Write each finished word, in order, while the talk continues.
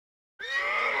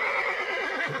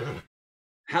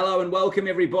Hello and welcome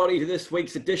everybody to this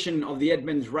week's edition of the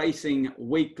Edmonds Racing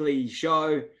Weekly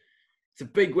Show. It's a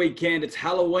big weekend. It's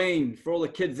Halloween for all the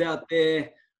kids out there.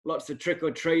 Lots of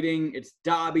trick-or-treating. It's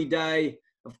Derby Day,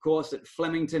 of course, at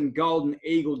Flemington, Golden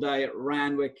Eagle Day at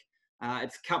Randwick.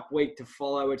 It's Cup Week to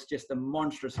follow. It's just a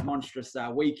monstrous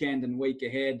weekend and week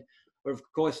ahead. We're, of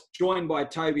course, joined by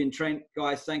Toby and Trent.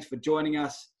 Guys, thanks for joining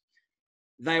us.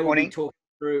 They will be talking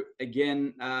through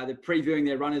again. They're previewing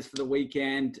their runners for the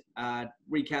weekend,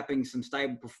 recapping some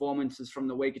stable performances from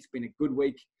the week. It's been a good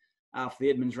week for the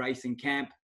Edmonds Racing camp.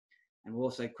 And we'll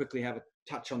also quickly have a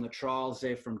touch on the trials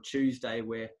there from Tuesday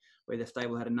where the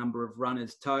stable had a number of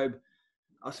runners. Tobe,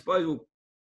 I suppose we'll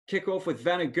kick off with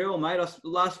Vanna Girl, mate.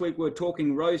 Last week we were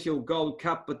talking Rosehill Gold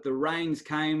Cup, but the rains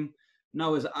came.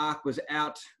 Noah's Ark was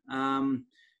out.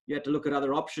 You had to look at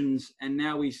other options. And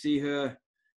now we see her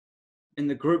in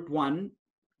the Group 1,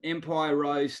 Empire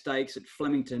Rose Stakes at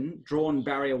Flemington, drawn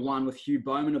barrier 1 with Hugh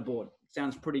Bowman aboard.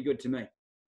 Sounds pretty good to me.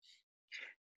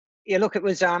 Yeah, look, it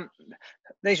was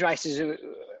these races have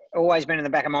always been in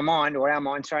the back of my mind, or our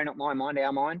mind, sorry, not my mind,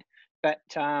 our mind. But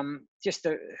just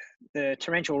the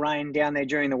torrential rain down there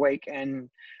during the week, and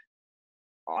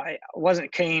I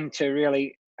wasn't keen to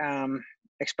really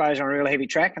expose on a really heavy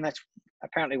track, and that's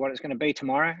apparently what it's going to be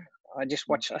tomorrow. I've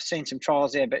seen some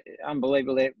trials there, but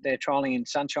unbelievable. They're trialling in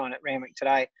sunshine at Randwick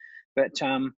today, but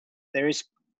it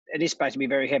is supposed to be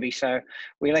very heavy. So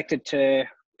we elected to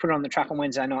put it on the truck on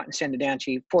Wednesday night and send it down.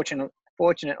 She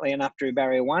fortunately enough drew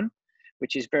barrier 1,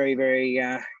 which is very, very,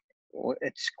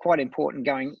 it's quite important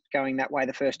going that way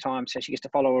the first time. So she gets to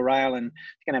follow a rail and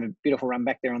she's going to have a beautiful run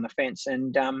back there on the fence.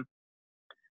 And,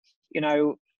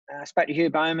 I spoke to Hugh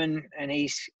Bowman, and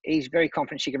he's very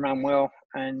confident she can run well.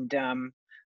 And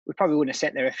we probably wouldn't have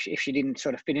sat there if she didn't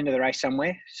sort of fit into the race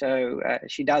somewhere. So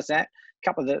she does that. A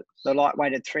couple of the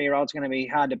light-weighted 3-year-olds are going to be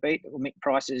hard to beat. Mick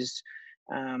Price's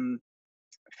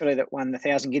filly that won the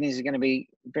 1,000 Guineas is going to be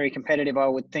very competitive, I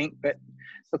would think. But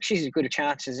look, she's as good a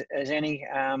chance as any.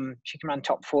 She can run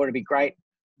top 4 to be great.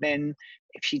 Then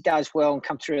if she does well and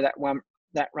come through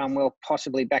that run, we'll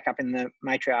possibly back up in the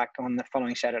matriarch on the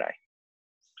following Saturday.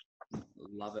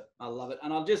 Love it. I love it.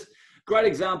 And great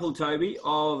example, Toby,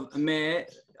 of a mare.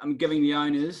 I'm giving the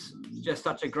owners just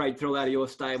such a great thrill out of your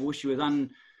stable. She was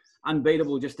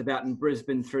unbeatable just about in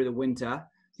Brisbane through the winter.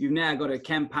 You've now got her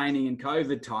campaigning in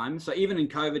COVID times. So even in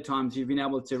COVID times, you've been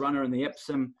able to run her in the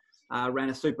Epsom, ran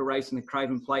a super race in the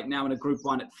Craven Plate, now in a Group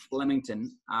 1 at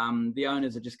Flemington. The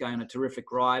owners are just going on a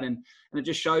terrific ride. And it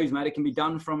just shows, mate, it can be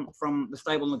done from the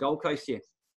stable on the Gold Coast here.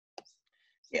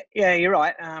 Yeah, you're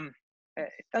right. It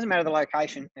doesn't matter the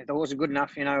location. If the horse is good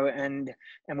enough, and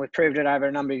we've proved it over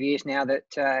a number of years now that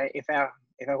if our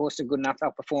horses are good enough,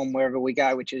 they'll perform wherever we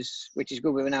go, which is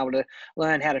good. We've been able to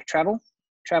learn how to travel.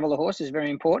 Travel the horse is very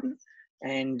important,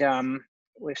 and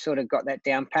we've sort of got that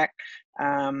down pat.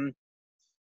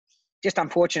 Just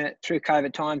unfortunate through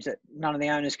COVID times that none of the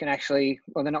owners can actually.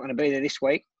 Well, they're not going to be there this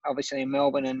week, obviously in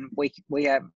Melbourne, and we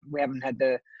haven't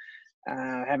had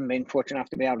haven't been fortunate enough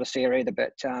to be able to see her either.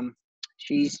 But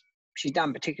she's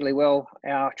done particularly well.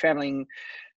 Our travelling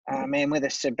man with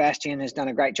us, Sebastian, has done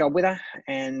a great job with her,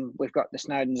 and we've got the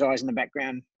Snowden's eyes in the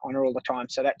background on her all the time.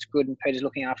 So that's good, and Peter's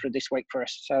looking after her this week for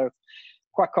us. So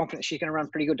quite confident she's going to run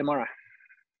pretty good tomorrow.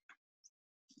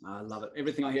 I love it.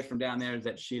 Everything I hear from down there is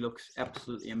that she looks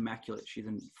absolutely immaculate. She's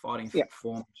in fighting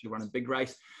form. She'll run a big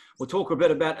race. We'll talk a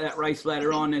bit about that race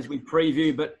later on as we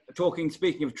preview, but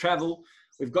speaking of travel,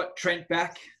 we've got Trent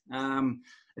back. A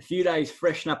few days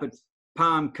freshen up at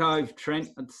Palm Cove, Trent.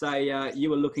 I'd say you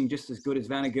were looking just as good as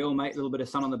Vanna Girl, mate. A little bit of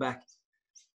sun on the back.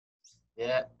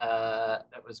 Yeah,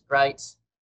 that was great.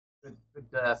 Good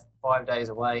 5 days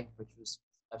away, which was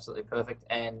absolutely perfect.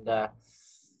 And,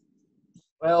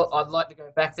 I'd like to go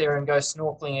back there and go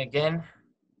snorkeling again,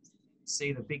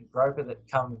 see the big groper that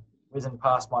come whizzing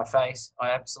past my face.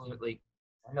 I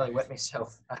nearly wet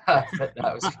myself. But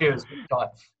no, it was good time.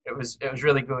 It was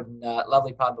really good and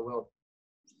lovely part of the world.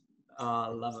 Oh, I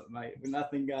love it, mate.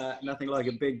 Nothing like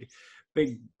a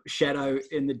big shadow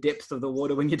in the depths of the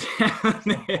water when you're down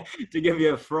there to give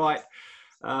you a fright.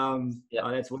 Oh,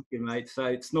 that's wicked, mate.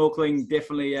 So snorkeling,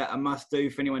 definitely a must-do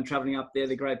for anyone travelling up there,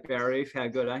 the Great Barrier Reef. How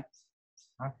good, eh?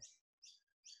 Huh?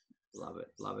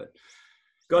 Love it.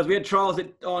 Guys, we had trials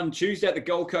on Tuesday at the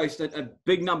Gold Coast, a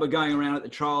big number going around at the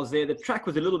trials there. The track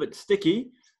was a little bit sticky,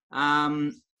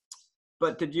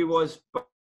 but did you both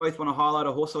want to highlight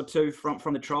a horse or two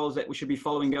from the trials that we should be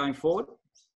following going forward?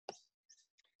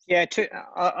 Yeah, two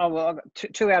out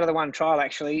of the one trial,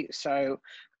 actually. So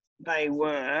they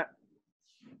were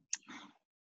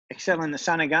Excel in the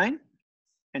Sun again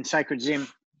and Sacred Zim,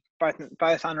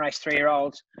 both unraced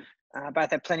 3-year-olds.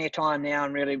 Both have plenty of time now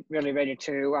and really ready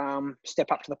to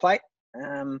step up to the plate.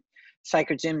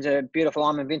 Sacred Zim's a beautiful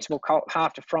I'm Invincible colt,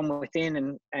 half to From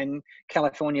Within, and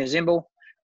California Zimble.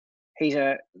 He's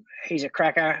a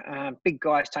cracker. Big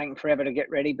guy's taking forever to get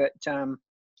ready, but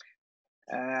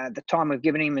the time we've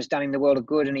given him has done him the world of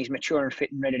good, and he's mature and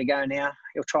fit and ready to go now.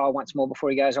 He'll trial once more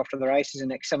before he goes off to the races,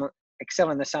 and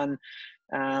Excel in the Sun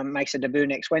makes a debut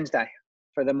next Wednesday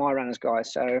for the My Runners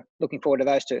guys. So looking forward to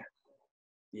those two.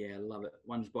 Yeah, I love it.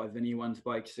 One's by Vinny, one's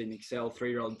by Excel,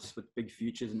 3-year-olds with big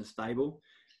futures in the stable.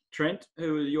 Trent,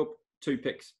 who are your two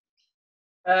picks?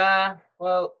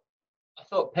 Well, I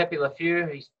thought Pepe Le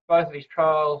Feu. Both of his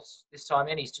trials this time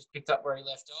in, he's just picked up where he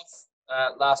left off.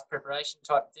 Last preparation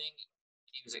type thing.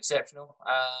 He was exceptional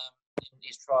in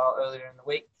his trial earlier in the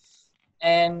week.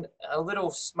 And a little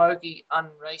smoky,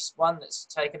 unraced one that's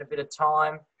taken a bit of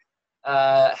time.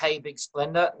 Hey Big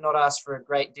Splendor, not asked for a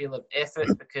great deal of effort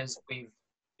because we've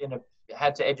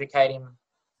had to educate him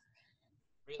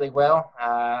really well.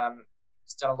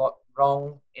 He's done a lot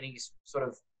wrong in his sort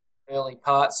of early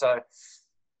part. So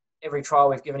every trial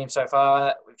we've given him so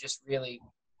far, we've just really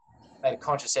made a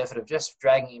conscious effort of just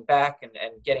dragging him back and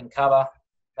getting cover,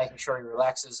 making sure he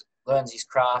relaxes, learns his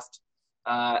craft,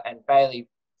 and Bailey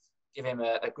give him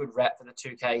a good rap for the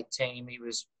 2K team. He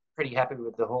was pretty happy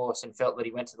with the horse and felt that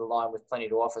he went to the line with plenty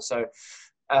to offer. So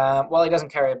while he doesn't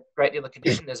carry a great deal of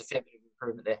condition, there's a fair bit of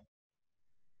improvement there.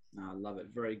 No, I love it.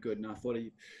 Very good. And I thought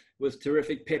he was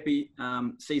terrific. Pepe,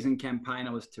 season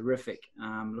campaigner, was terrific.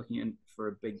 Looking in for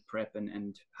a big prep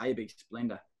and Hey Big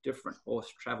Splendor, different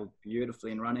horse, travelled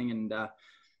beautifully in running and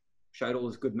showed all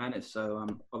his good manners. So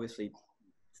obviously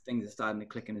things are starting to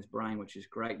click in his brain, which is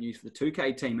great news for the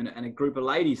 2K team and a group of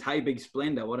ladies. Hey Big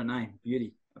Splendor, what a name.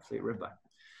 Beauty. Absolute ribbo.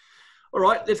 All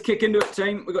right, let's kick into it,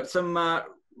 team. We've got some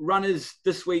runners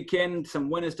this weekend, some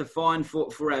winners to find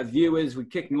for our viewers. We're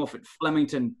kicking off at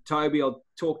Flemington. Toby, I'll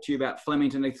talk to you about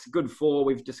Flemington. It's a good four.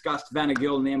 We've discussed Vanna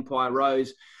Gill and the Empire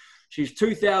Rose. She's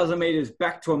 2,000 metres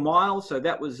back to a mile, so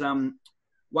that was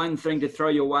one thing to throw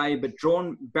your way. But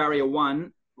drawn barrier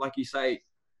one, like you say,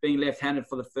 being left-handed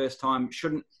for the first time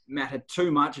shouldn't matter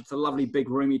too much. It's a lovely big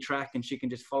roomy track, and she can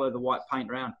just follow the white paint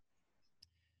round.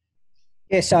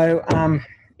 Yeah, so, I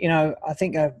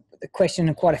think the question,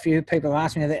 and quite a few people have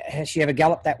asked me, has she ever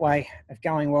galloped that way of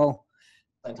going well?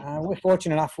 We're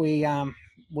fortunate enough, we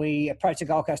approached the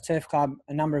Gold Coast Turf Club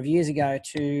a number of years ago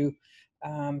to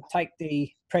take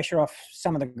the pressure off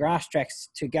some of the grass tracks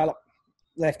to gallop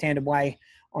left-handed way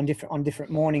on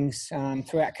different mornings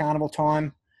throughout carnival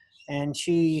time. And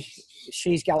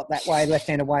she's galloped that way,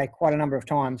 left-handed way, quite a number of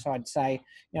times. I'd say,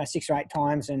 6 or 8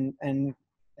 times and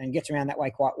gets around that way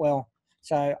quite well.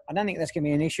 So I don't think that's going to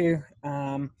be an issue.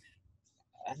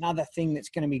 Another thing that's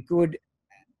going to be good,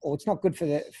 or it's not good for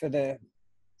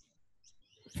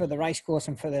the race course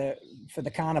and for the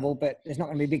carnival, but there's not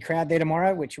going to be a big crowd there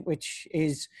tomorrow, which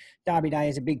is Derby Day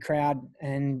is a big crowd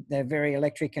and they're very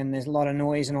electric and there's a lot of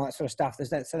noise and all that sort of stuff. So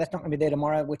that's not going to be there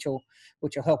tomorrow, which will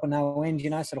help in no end, so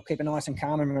it'll keep her nice and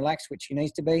calm and relaxed, which she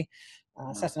needs to be.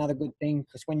 So that's another good thing,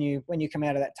 because when you come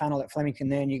out of that tunnel at Flemington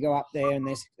there and you go up there and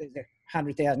there's a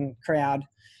 100,000 crowd,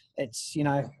 it's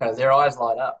their eyes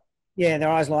light up. Yeah, their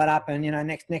eyes light up, and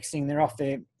next thing they're off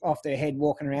their head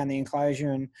walking around the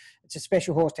enclosure, and it's a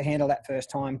special horse to handle that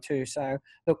first time too. So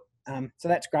look, so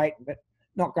that's great, but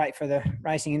not great for the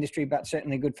racing industry, but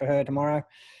certainly good for her tomorrow.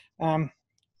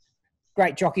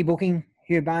 Great jockey booking.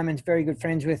 Hugh Bowman's very good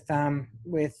friends with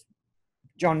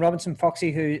John Robinson,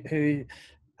 Foxy, who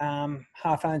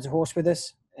half owns a horse with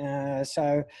us.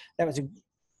 So that was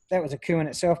a coup in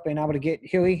itself, being able to get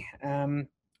Huey,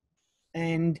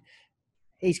 and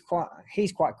he's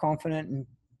quite confident. And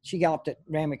she galloped at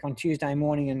Randwick on Tuesday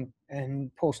morning,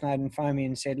 and Paul Snowden phoned me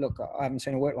and said, "Look, I haven't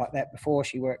seen her work like that before.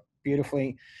 She worked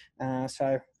beautifully."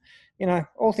 So,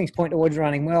 all things point towards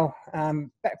running well.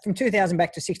 Back from 2,000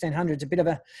 back to 1,600 is a bit of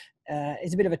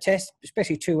a test,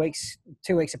 especially 2 weeks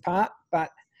apart. But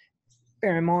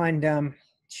bear in mind,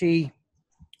 she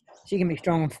can be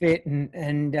strong and fit,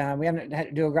 and we haven't had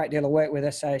to do a great deal of work with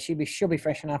her, so she'll be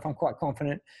fresh enough. I'm quite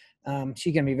confident.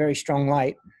 She's going to be very strong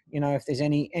late. If there's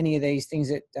any of these things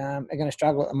that are going to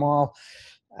struggle at the mile,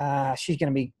 she's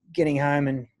going to be getting home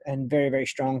and very, very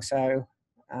strong. So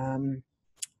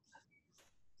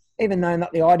even though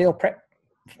not the ideal prep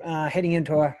heading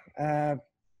into a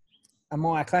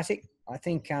Maya Classic, I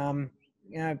think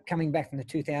coming back from the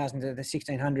 2,000 to the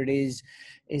 1,600 is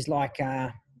like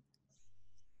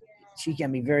she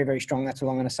can be very, very strong. That's all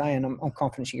I'm going to say, and I'm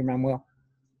confident she can run well.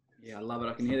 Yeah, I love it.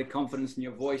 I can hear the confidence in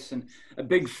your voice, and a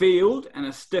big field and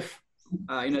a stiff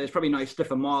there's probably no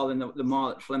stiffer mile than the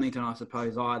mile at Flemington, I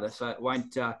suppose, either. So it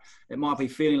won't. It might be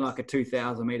feeling like a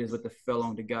 2,000 metres with the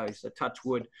furlong to go. So touch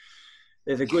wood.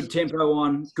 There's a good tempo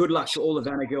on. Good luck to all the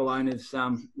Vandergill owners.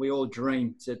 We all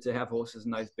dream to have horses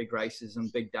in those big races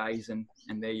and big days, and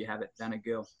there you have it,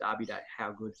 Vandergill Derby Day.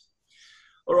 How good.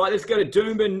 All right, let's go to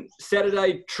Doomben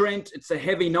Saturday. Trent, it's a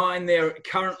heavy 9 there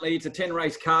currently. It's a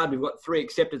 10-race card. We've got 3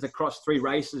 acceptors across 3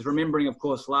 races. Remembering, of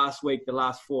course, last week the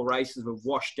last 4 races were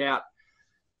washed out.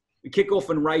 We kick off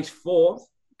in race 4.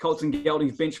 Colts and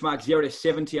Gelding's benchmark 0 to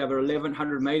 70 over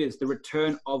 1,100 metres. The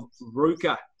return of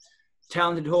Ruka.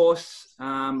 Talented horse.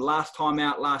 Last time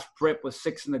out, last prep was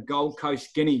 6 in the Gold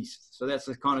Coast Guineas. So that's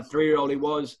the kind of 3-year-old he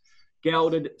was.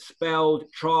 Gelded, spelled,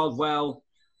 trialled well.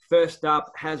 First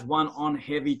up, has won on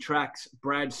heavy tracks.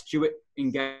 Brad Stewart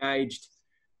engaged.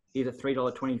 He's a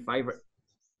 $3.20 favourite.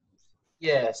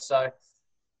 Yeah, so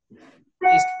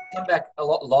he's come back a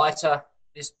lot lighter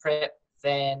this prep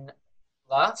than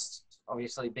last.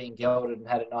 Obviously, being gelded and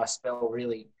had a nice spell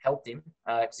really helped him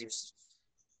because he was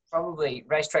probably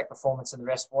racetrack performance and the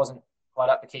rest wasn't quite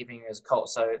up to keeping as a colt.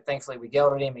 So thankfully we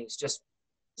gelded him. He's just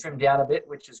trimmed down a bit,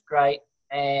 which is great.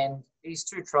 And his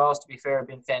 2 trials, to be fair, have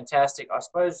been fantastic. I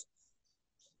suppose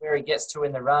where he gets to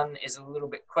in the run is a little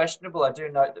bit questionable. I do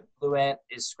note that Blue Ant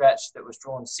is scratched that was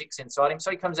drawn 6 inside him.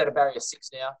 So he comes out of barrier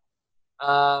 6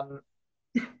 now.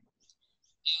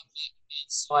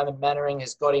 Simon Mannering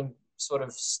has got him sort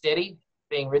of steady,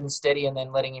 being ridden steady and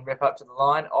then letting him rip up to the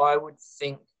line. I would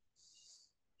think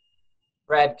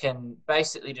Brad can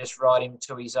basically just ride him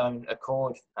to his own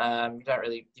accord. You don't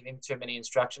really give him too many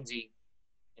instructions. He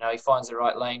finds the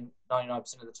right lane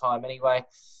 99% of the time anyway.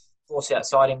 Force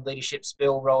outside him, leadership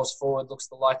spill, rolls forward, looks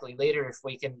the likely leader. If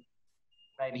we can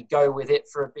maybe go with it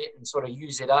for a bit and sort of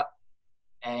use it up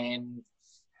and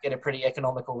get a pretty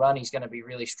economical run, he's going to be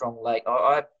really strong late.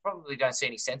 I probably don't see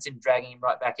any sense in dragging him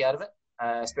right back out of it,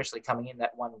 especially coming in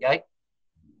that one gate.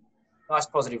 Nice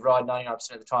positive ride,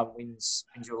 99% of the time wins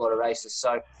you a lot of races.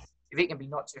 So if he can be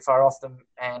not too far off them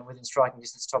and within striking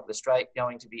distance top of the straight,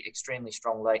 going to be extremely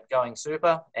strong late, going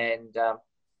super, and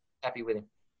happy with him.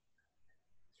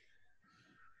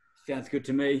 Sounds good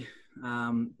to me.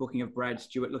 Booking of Brad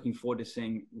Stewart. Looking forward to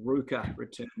seeing Ruka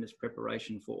return this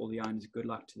preparation for all the owners. Good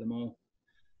luck to them all.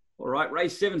 All right,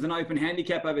 race 7's an open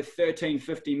handicap over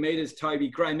 1,350 metres. Toby,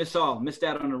 Grey Missile missed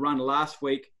out on a run last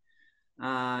week.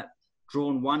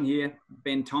 Drawn 1 here.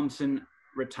 Ben Thompson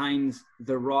retains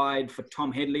the ride for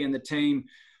Tom Headley and the team.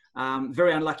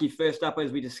 Very unlucky first up,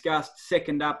 as we discussed.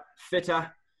 Second up, Fitter.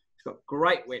 He's got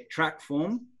great wet track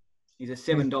form. He's a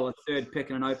 $7 third pick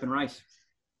in an open race.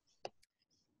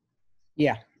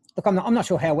 Yeah. Look, I'm not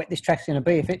sure how wet this track's going to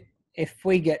be. If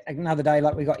we get another day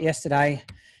like we got yesterday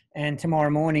and tomorrow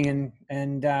morning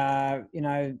and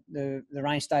the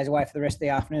rain stays away for the rest of the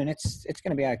afternoon, it's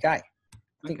going to be okay.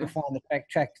 I think we'll find the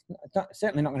track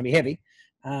certainly not going to be heavy.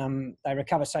 They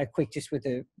recover so quick just with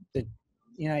the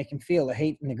you can feel the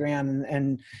heat in the ground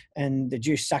and the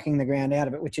juice sucking the ground out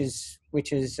of it, which is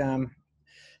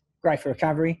great for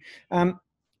recovery.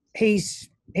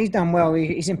 He's done well.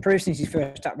 He's improved since his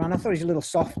first up run. I thought he was a little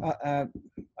soft. I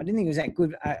didn't think he was that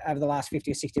good over the last 50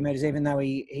 or 60 metres, even though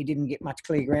he didn't get much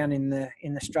clear ground in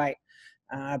the straight.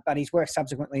 But his work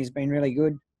subsequently has been really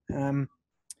good.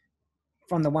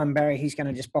 From the one barrier, he's going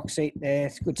to just box seat there.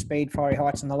 It's good speed, fiery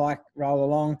heights and the like, roll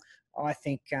along. I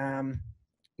think,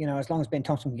 as long as Ben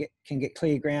Thompson can get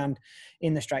clear ground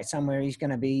in the straight somewhere, he's going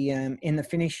to be in the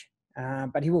finish.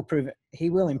 But he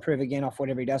will improve again off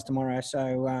whatever he does tomorrow.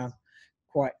 So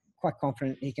quite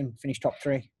confident he can finish top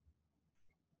 3.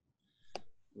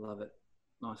 Love it.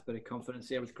 Nice bit of confidence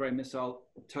there with Grey Missile.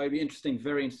 Toby, interesting,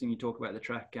 very interesting you talk about the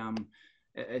track.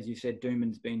 As you said,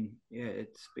 Doomben's been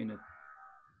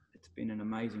it's been an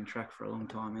amazing track for a long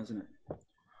time, hasn't it?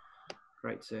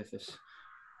 Great surface.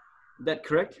 Is that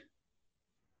correct?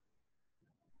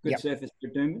 Good surface for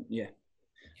Doomben? Yeah.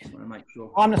 Just want to make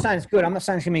sure. I'm not saying it's good. I'm not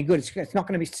saying it's going to be good. It's not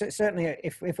going to be, certainly,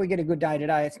 if we get a good day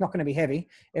today, it's not going to be heavy.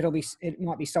 It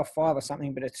might be soft 5 or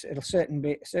something, but it'll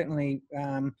certainly,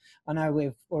 I know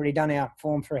we've already done our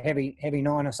form for a heavy 9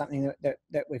 or something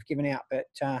that we've given out, but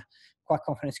quite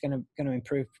confident it's going to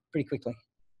improve pretty quickly.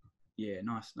 Yeah,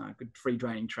 nice. No, good free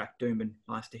draining track, Doomben.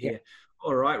 Nice to hear. Yep.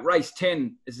 All right, race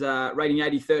 10 is rating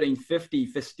 80, 1350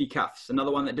 fisticuffs. Another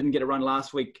one that didn't get a run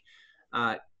last week.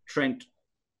 Trent,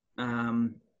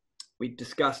 we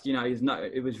discussed,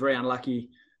 it was very unlucky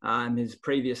in his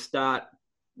previous start.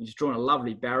 He's drawn a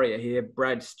lovely barrier here.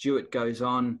 Brad Stewart goes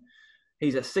on.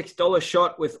 He's a $6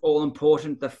 shot with All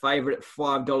Important, the favourite at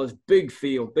 $5. Big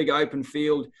field, big open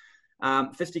field.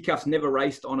 Fisticuffs never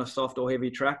raced on a soft or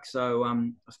heavy track, so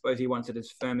I suppose he wants it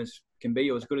as firm as can be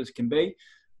or as good as can be.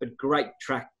 But great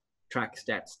track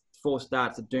stats. 4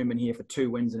 starts at Doomben here for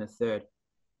 2 wins and a third.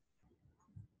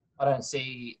 I don't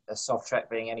see a soft track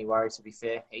being any worry, to be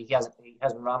fair. He hasn't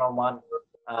run on one,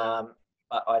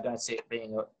 but I don't see it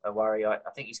being a worry. I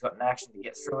think he's got an action to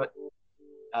get through it.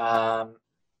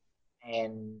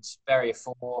 And barrier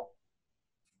 4,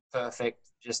 perfect,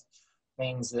 just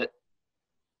means that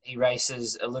he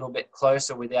races a little bit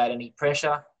closer without any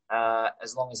pressure,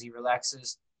 as long as he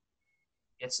relaxes,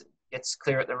 gets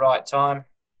clear at the right time.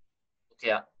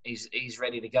 Look out, he's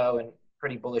ready to go, and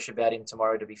pretty bullish about him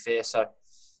tomorrow, to be fair. So,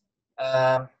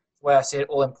 where I said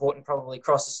all important, probably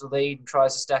crosses the lead and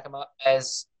tries to stack him up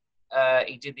as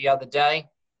he did the other day.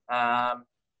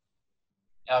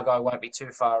 Our guy won't be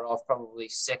too far off, probably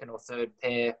second or third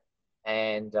pair,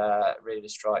 and ready to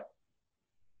strike.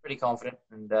 Pretty confident,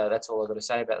 and that's all I've got to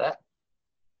say about that.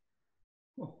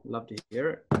 Oh, love to hear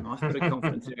it. Nice bit of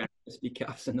confidence around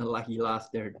Fisticuffs and the lucky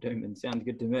last there at Doomben. Sounds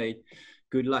good to me.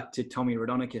 Good luck to Tommy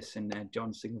Radonicus and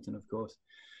John Singleton, of course.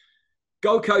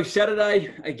 Gold Coast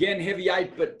Saturday, again, heavy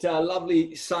 8, but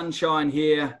lovely sunshine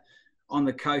here on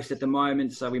the coast at the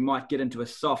moment, so we might get into a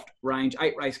soft range.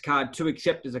 8-race card, 2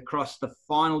 acceptors across the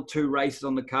final 2 races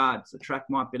on the cards. The track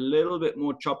might be a little bit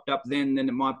more chopped up then than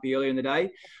it might be earlier in the day.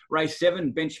 Race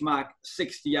 7, benchmark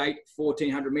 68,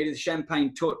 1,400 metres.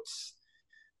 Champagne Toots,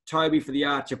 Toby for the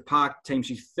Archer Park team.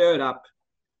 She's third up.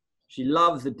 She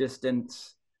loves the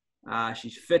distance.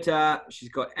 She's fitter. She's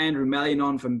got Andrew Mallion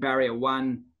on from barrier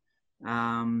 1.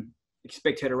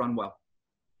 Expect her to run well.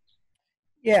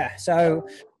 Yeah, so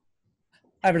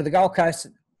over to the Gold Coast.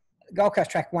 The Gold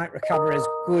Coast track won't recover as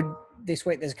good this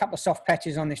week. There's a couple of soft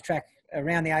patches on this track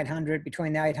around the 800,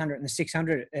 between the 800 and the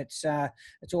 600. It's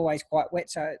always quite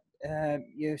wet, so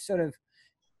you sort of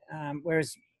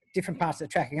whereas different parts of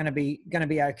the track are going to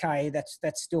be okay. That's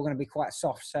still going to be quite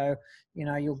soft. So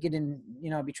you'll get in.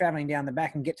 Be travelling down the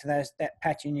back and get to that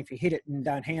patch, and if you hit it and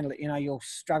don't handle it, you'll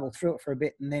struggle through it for a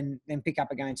bit and then pick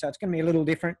up again. So it's going to be a little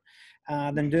different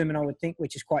than Doomben, I would think,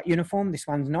 which is quite uniform. This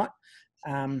one's not.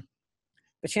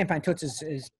 But Champagne Toots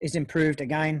is improved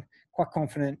again. Quite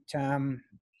confident.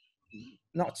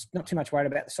 Not too much worried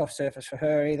about the soft surface for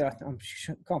her either. I'm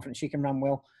confident she can run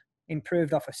well.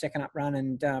 Improved off a second up run,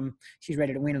 and she's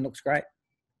ready to win and looks great.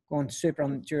 Gone super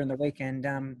during the weekend.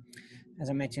 As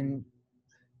I mentioned,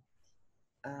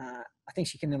 I think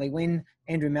she can nearly win.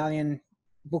 Andrew Mallion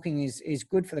booking is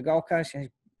good for the Gold Coast.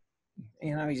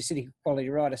 He's a city quality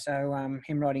rider, so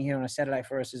him riding here on a Saturday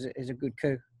for us is a good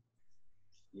coup.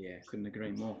 Yeah, couldn't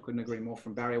agree more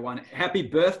from barrier 1. Happy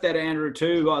birthday to Andrew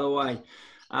too, by the way.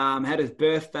 Had his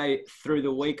birthday through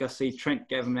the week. I see Trent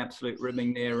gave him an absolute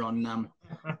ribbing there on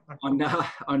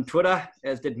Twitter,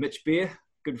 as did Mitch Beer.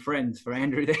 Good friends for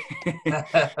Andrew there.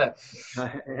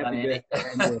 Happy birthday,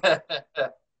 Andrew. I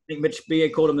think Mitch Beer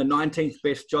called him the 19th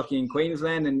best jockey in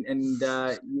Queensland, and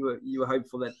you were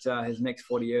hopeful that his next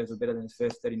 40 years were better than his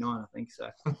first 39, I think. So,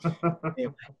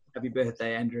 anyway, happy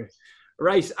birthday, Andrew.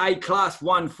 Race 8, Class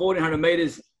 1, 1,400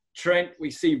 metres. Trent,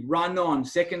 we see Run On,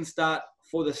 second start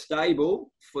for the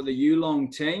stable, for the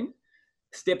Yulong team.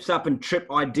 Steps up and trip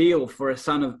ideal for a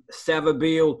son of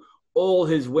Savabeel. All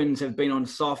his wins have been on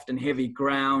soft and heavy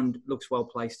ground. Looks well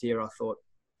placed here, I thought.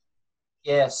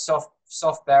 Yeah,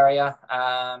 soft barrier.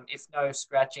 If no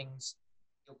scratchings,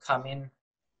 he'll come in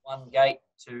one gate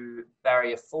to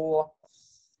barrier 4.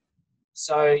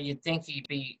 So you'd think he'd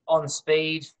be on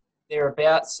speed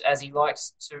thereabouts, as he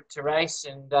likes to race,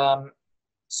 and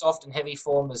soft and heavy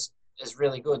form is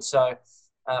really good. So,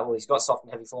 he's got soft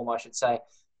and heavy form, I should say.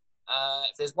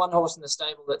 If there's one horse in the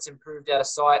stable that's improved out of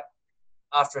sight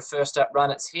after a first up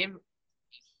run, it's him.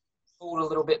 He pulled a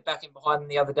little bit back in behind him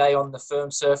the other day on the firm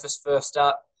surface first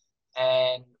up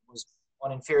and was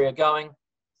on inferior going.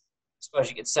 I suppose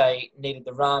you could say needed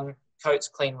the run. Coat's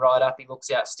clean right up. He looks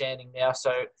outstanding now.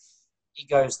 So he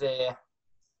goes there,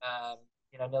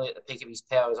 nearly at the peak of his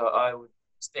powers. I would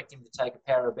expect him to take a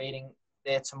power beating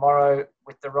there tomorrow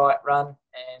with the right run,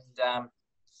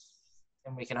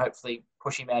 and we can hopefully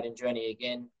push him out in journey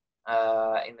again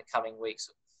in the coming weeks.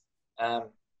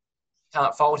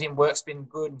 Can't fault him. Work's been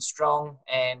good and strong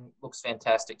and looks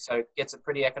fantastic. So gets a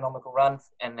pretty economical run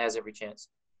and has every chance.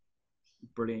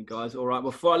 Brilliant, guys. All right,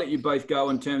 before I let you both go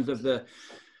in terms of the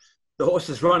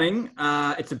horses running,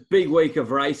 it's a big week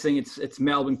of racing. It's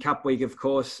Melbourne Cup week, of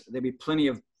course. There'll be plenty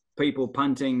of people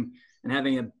punting and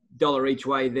having $1 each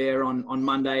way there on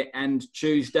Monday and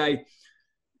Tuesday.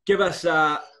 Give us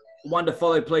one to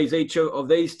follow, please, each of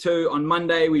these two. On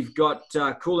Monday, we've got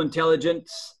Cool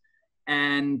Intelligence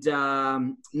and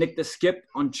Nick the Skip.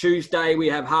 On Tuesday, we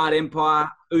have Hard Empire,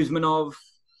 Usmanov,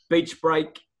 Beach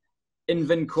Break,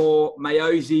 Invincor,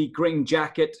 Mayosi, Green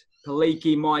Jacket,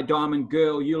 Paliki, My Diamond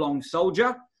Girl, Yulong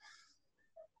Soldier.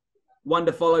 One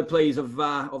to follow, please, of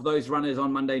those runners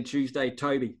on Monday and Tuesday.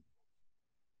 Toby.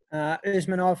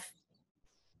 Usmanov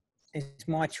is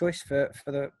my choice for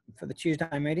the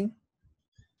Tuesday meeting.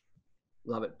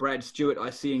 Love it. Brad Stewart,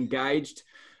 I see engaged.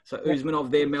 So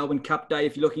Usmanov there, Melbourne Cup Day.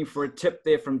 If you're looking for a tip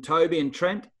there from Toby and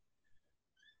Trent.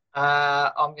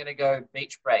 I'm going to go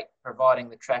Beach Break, providing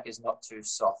the track is not too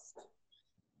soft.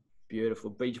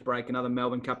 Beautiful. Beach Break, another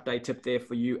Melbourne Cup Day tip there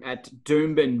for you at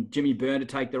Doomben. Jimmy Byrne to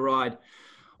take the ride.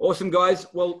 Awesome, guys.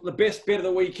 Well, the best bet of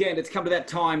the weekend. It's come to that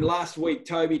time. Last week,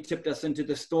 Toby tipped us into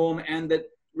the Storm and the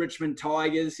Richmond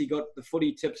Tigers. He got the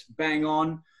footy tips bang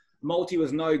on. Multi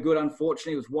was no good,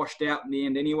 unfortunately. It was washed out in the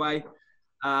end anyway.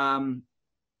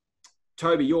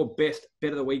 Toby, your best bet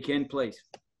of the weekend, please.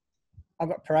 I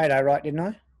got Pareto right, didn't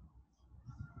I?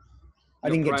 I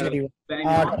didn't get Jetty wrong.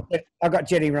 I got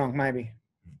Jetty wrong, maybe.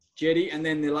 Jetty, and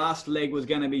then the last leg was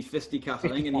going to be Fisticuffs, I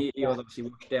think, and he was obviously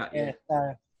washed out. Yeah.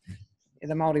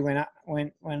 The multi went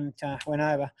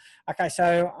over. Okay,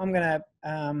 so I'm gonna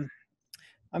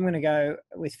go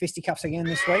with Fisticuffs again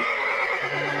this week.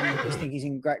 I just think he's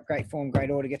in great form, great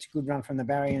order. Gets a good run from the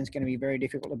barrier, and it's going to be very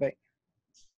difficult to beat.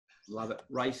 Love it.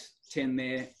 Race 10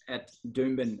 there at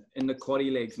Doomben in the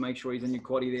quaddie legs. Make sure he's in your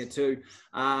quaddie there too.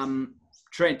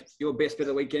 Trent, your best bet of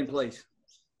the weekend, please.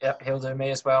 Yep, he'll do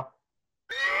me as well.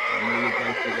 I knew you'd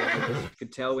go through that. I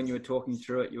could tell when you were talking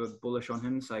through it, you were bullish on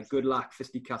him. So good luck.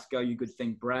 Fisticuffs go, you good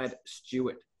thing. Brad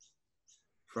Stewart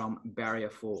from Barrier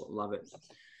 4. Love it.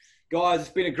 Guys, it's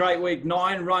been a great week.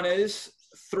 9 runners,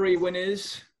 3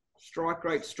 winners. Strike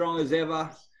rate strong as ever.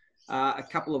 A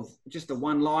couple of, just a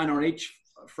one-liner on each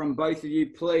from both of you,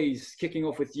 please. Kicking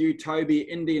off with you, Toby.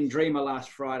 Indian Dreamer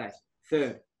last Friday,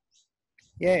 3rd.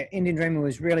 Yeah, Indian Dreamer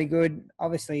was really good.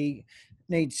 Obviously,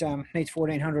 needs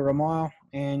 1,400 a mile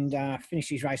and finished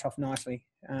his race off nicely.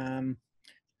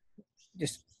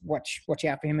 Just watch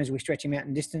out for him as we stretch him out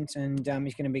in distance, and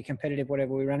he's going to be competitive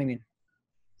whatever we run him in.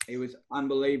 He was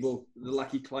unbelievable. The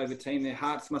Lucky Clover team, their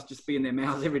hearts must just be in their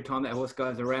mouths every time that horse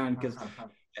goes around, because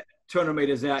 200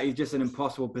 metres out, he's just in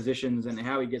impossible positions, and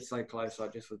how he gets so close, I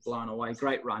just was blown away.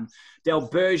 Great run. Del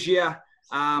Bergia,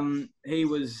 he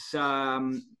was,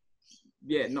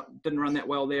 didn't run that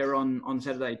well there on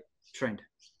Saturday, Trent.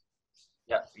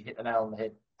 Yeah, you hit the nail on the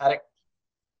head.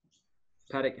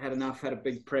 Paddock had enough, had a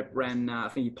big prep, ran, I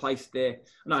think he placed there.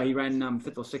 No, he ran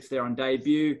 5th or 6th there on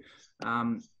debut.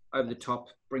 Over the top,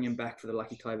 bring him back for the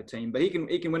Lucky Clover team. But he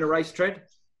can win a race, Trent.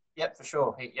 Yep, for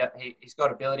sure. He's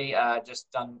got ability. Just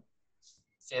done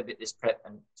a fair bit this prep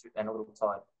and a little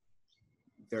tired.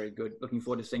 Very good. Looking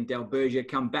forward to seeing Del Bergia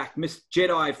come back. Miss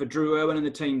Jedi for Drew Irwin and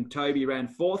the team. Toby ran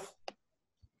 4th.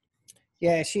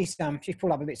 Yeah, she's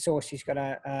pulled up a bit sore. She's got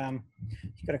a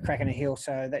crack in her heel,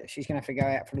 so that she's going to have to go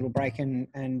out for a little break and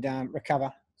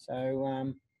recover. So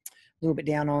a little bit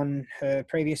down on her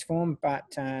previous form, but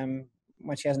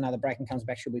once she has another break and comes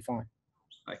back, she'll be fine.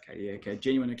 Okay.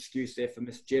 Genuine excuse there for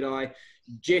Miss Jedi.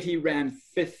 Jetty ran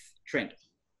 5th, Trent.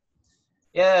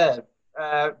 Yeah,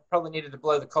 probably needed to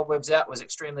blow the cobwebs out. Was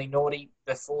extremely naughty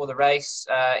before the race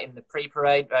in the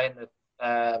pre-parade, in the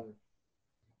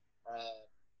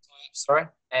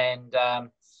and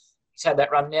he's had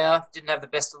that run now. Didn't have the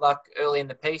best of luck early in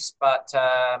the piece, but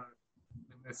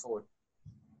we move forward.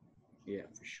 Yeah,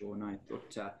 for sure. No,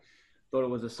 thought it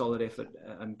was a solid effort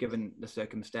given the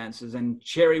circumstances. And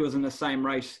Cherry was in the same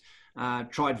race.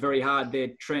 Tried very hard there.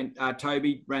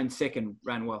 Toby ran 2nd,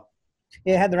 ran well.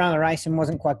 Yeah, had the run of the race and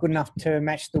wasn't quite good enough to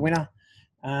match the winner.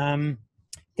 I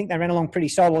think they ran along pretty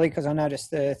solidly, because I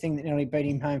noticed the thing that nearly beat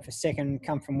him home for 2nd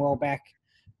come from well back.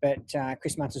 But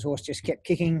Chris Muntz's horse just kept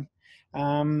kicking.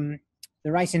 The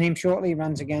race in him shortly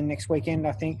runs again next weekend,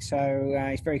 I think. So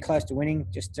he's very close to winning.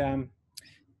 Just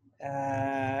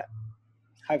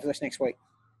hopeless next week.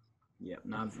 Yeah,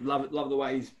 no, love the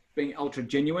way he's being ultra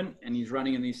genuine, and he's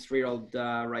running in these 3-year-old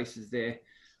races there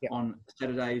on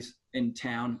Saturdays in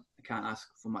town. I can't ask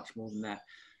for much more than that.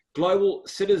 Global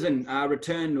Citizen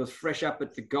returned, was fresh up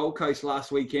at the Gold Coast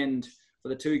last weekend for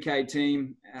the 2K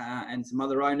team and some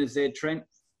other owners there. Trent,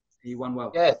 he won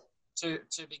well. Yeah, too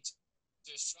big,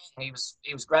 too strong.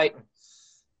 He was great.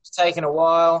 It's taken a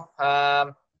while,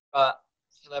 but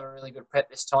he'll have a really good prep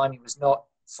this time. He was not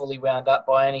fully wound up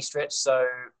by any stretch, so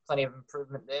plenty of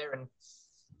improvement there, and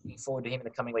looking forward to him in the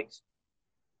coming weeks.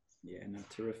 Yeah, no,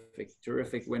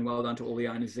 terrific win. Well done to all the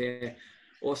owners there.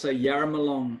 Also,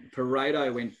 Yarramalong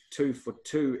Pareto went 2 for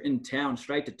 2 in town,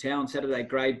 straight to town. Saturday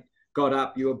grade got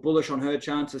up. You were bullish on her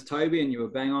chances, Toby, and you were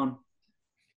bang on.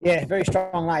 Yeah, very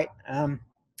strong late.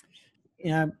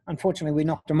 Unfortunately, we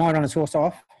knocked a mite on his horse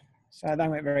off, so they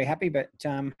weren't very happy. But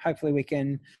hopefully, we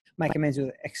can make amends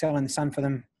with Excel in the Sun for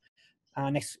them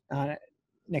next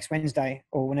Wednesday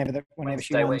or whenever she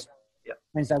Wednesday runs. week. Yep.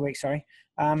 Wednesday week, sorry.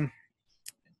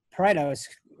 Pareto is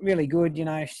really good.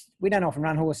 We don't often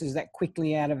run horses that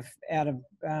quickly out of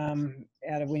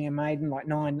winning a maiden, like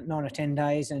 9 or 10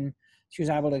 days, and she was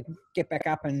able to get back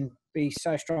up and be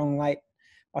so strong late.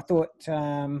 I thought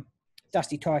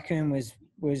Dusty Tycoon was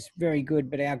very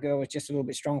good, but our girl was just a little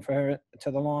bit strong for her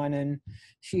to the line, and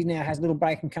she now has a little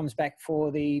break and comes back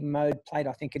for the Mode Plate,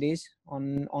 I think it is,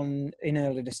 in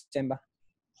early December.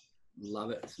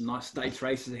 Love it. Some nice stakes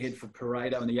races ahead for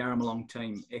Pareto and the Yarramalong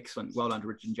team. Excellent. Well done to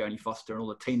Richard and Joni Foster and all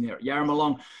the team there at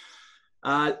Yarramalong.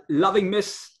 Loving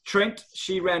Miss Trent.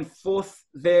 She ran 4th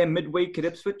there midweek at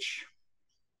Ipswich.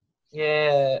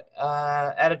 Yeah,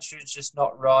 attitude's just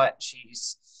not right.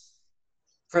 She's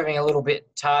proving a little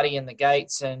bit tardy in the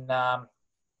gates, and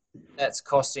that's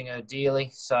costing her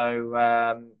dearly.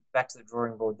 So back to the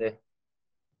drawing board there.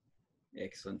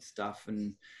 Excellent stuff.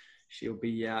 And she'll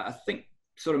be, I think,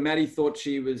 sort of Maddie thought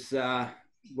she was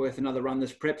worth another run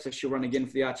this prep, so she'll run again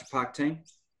for the Archer Park team.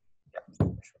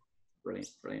 Yep. Brilliant,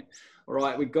 brilliant. All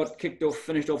right, we got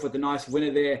finished off with a nice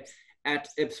winner there at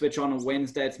Ipswich on a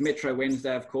Wednesday. It's Metro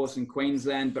Wednesday, of course, in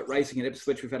Queensland, but racing at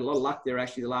Ipswich, we've had a lot of luck there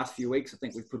actually the last few weeks. I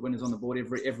think we've put winners on the board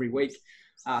every week.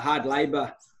 Hard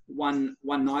Labour won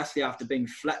nicely after being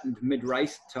flattened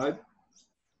mid-race, Tobe.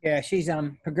 Yeah, she's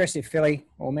progressive filly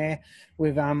or mare.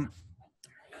 We've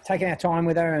taken our time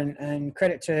with her, and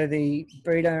credit to the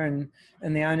breeder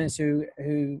and the owners who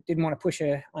didn't want to push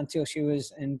her until she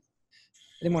was, and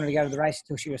didn't want her to go to the race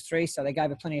until she was 3, so they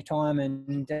gave her plenty of time,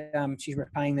 and she's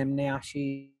repaying them now.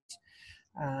 She's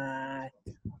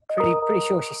pretty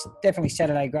sure she's definitely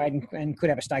Saturday grade and could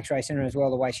have a stakes race in her as well,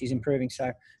 the way she's improving.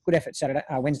 So good effort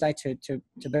Wednesday to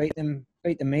beat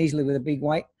them easily with a big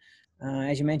weight.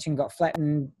 As you mentioned, got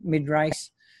flattened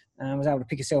mid-race, was able to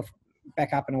pick herself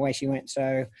back up and away she went.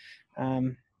 So,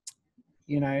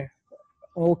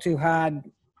 all too hard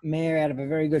mare out of a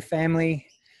very good family,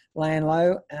 laying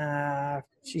low.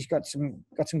 She's got some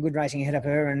good racing ahead of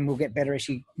her, and will get better as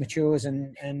she matures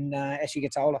and as she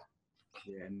gets older.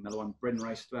 Yeah, another one bred and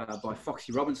raced by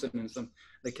Foxy Robinson and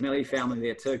the Kennelly family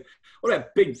there too. What about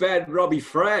big bad Robbie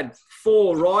Frad?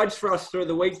 4 rides for us through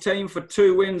the week, team, for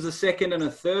 2 wins, a second and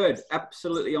a third.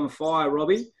 Absolutely on fire,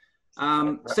 Robbie.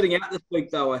 Sitting out this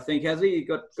week though, I think, has he? He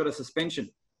got a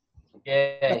suspension.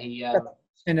 Yeah, he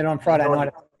ended on Friday night.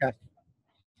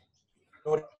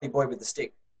 Naughty boy with the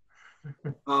stick.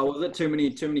 Oh, was it too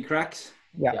many cracks?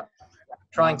 Yeah.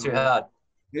 Trying too hard.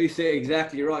 Who said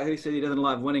exactly right? Who said he doesn't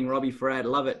like winning? Robbie Frad,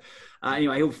 love it.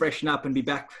 Anyway, he'll freshen up and be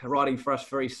back riding for us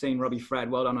very soon. Robbie Frad,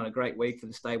 well done on a great week for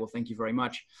the stable. Thank you very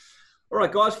much. All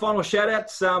right, guys, final shout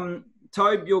outs.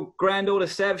 Tobe, your granddaughter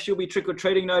Sav, she'll be trick or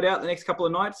treating, no doubt, the next couple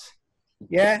of nights.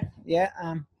 Yeah.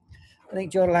 I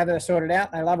think George will have her sorted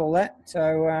out. They love all that.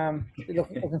 So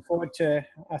looking forward to.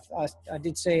 I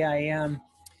did see an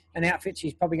outfit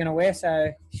she's probably going to wear,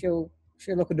 so she'll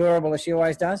look adorable as she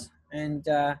always does, and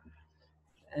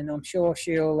I'm sure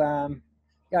she'll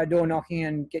go door knocking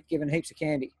and get given heaps of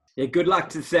candy. Yeah, good luck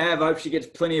to Sav. I hope she gets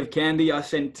plenty of candy. I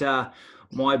sent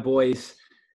my boys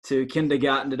to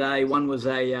kindergarten today. One was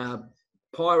a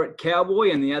pirate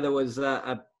cowboy, and the other was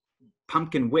a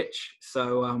pumpkin witch.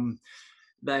 So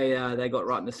they got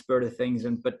right in the spirit of things,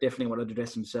 but definitely wanted to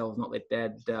dress themselves, not let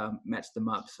Dad match them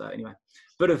up. So anyway,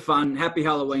 bit of fun. Happy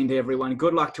Halloween to everyone.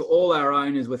 Good luck to all our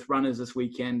owners with runners this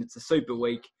weekend. It's a super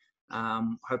week.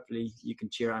 Hopefully you can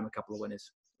cheer home a couple of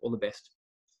winners. All the best.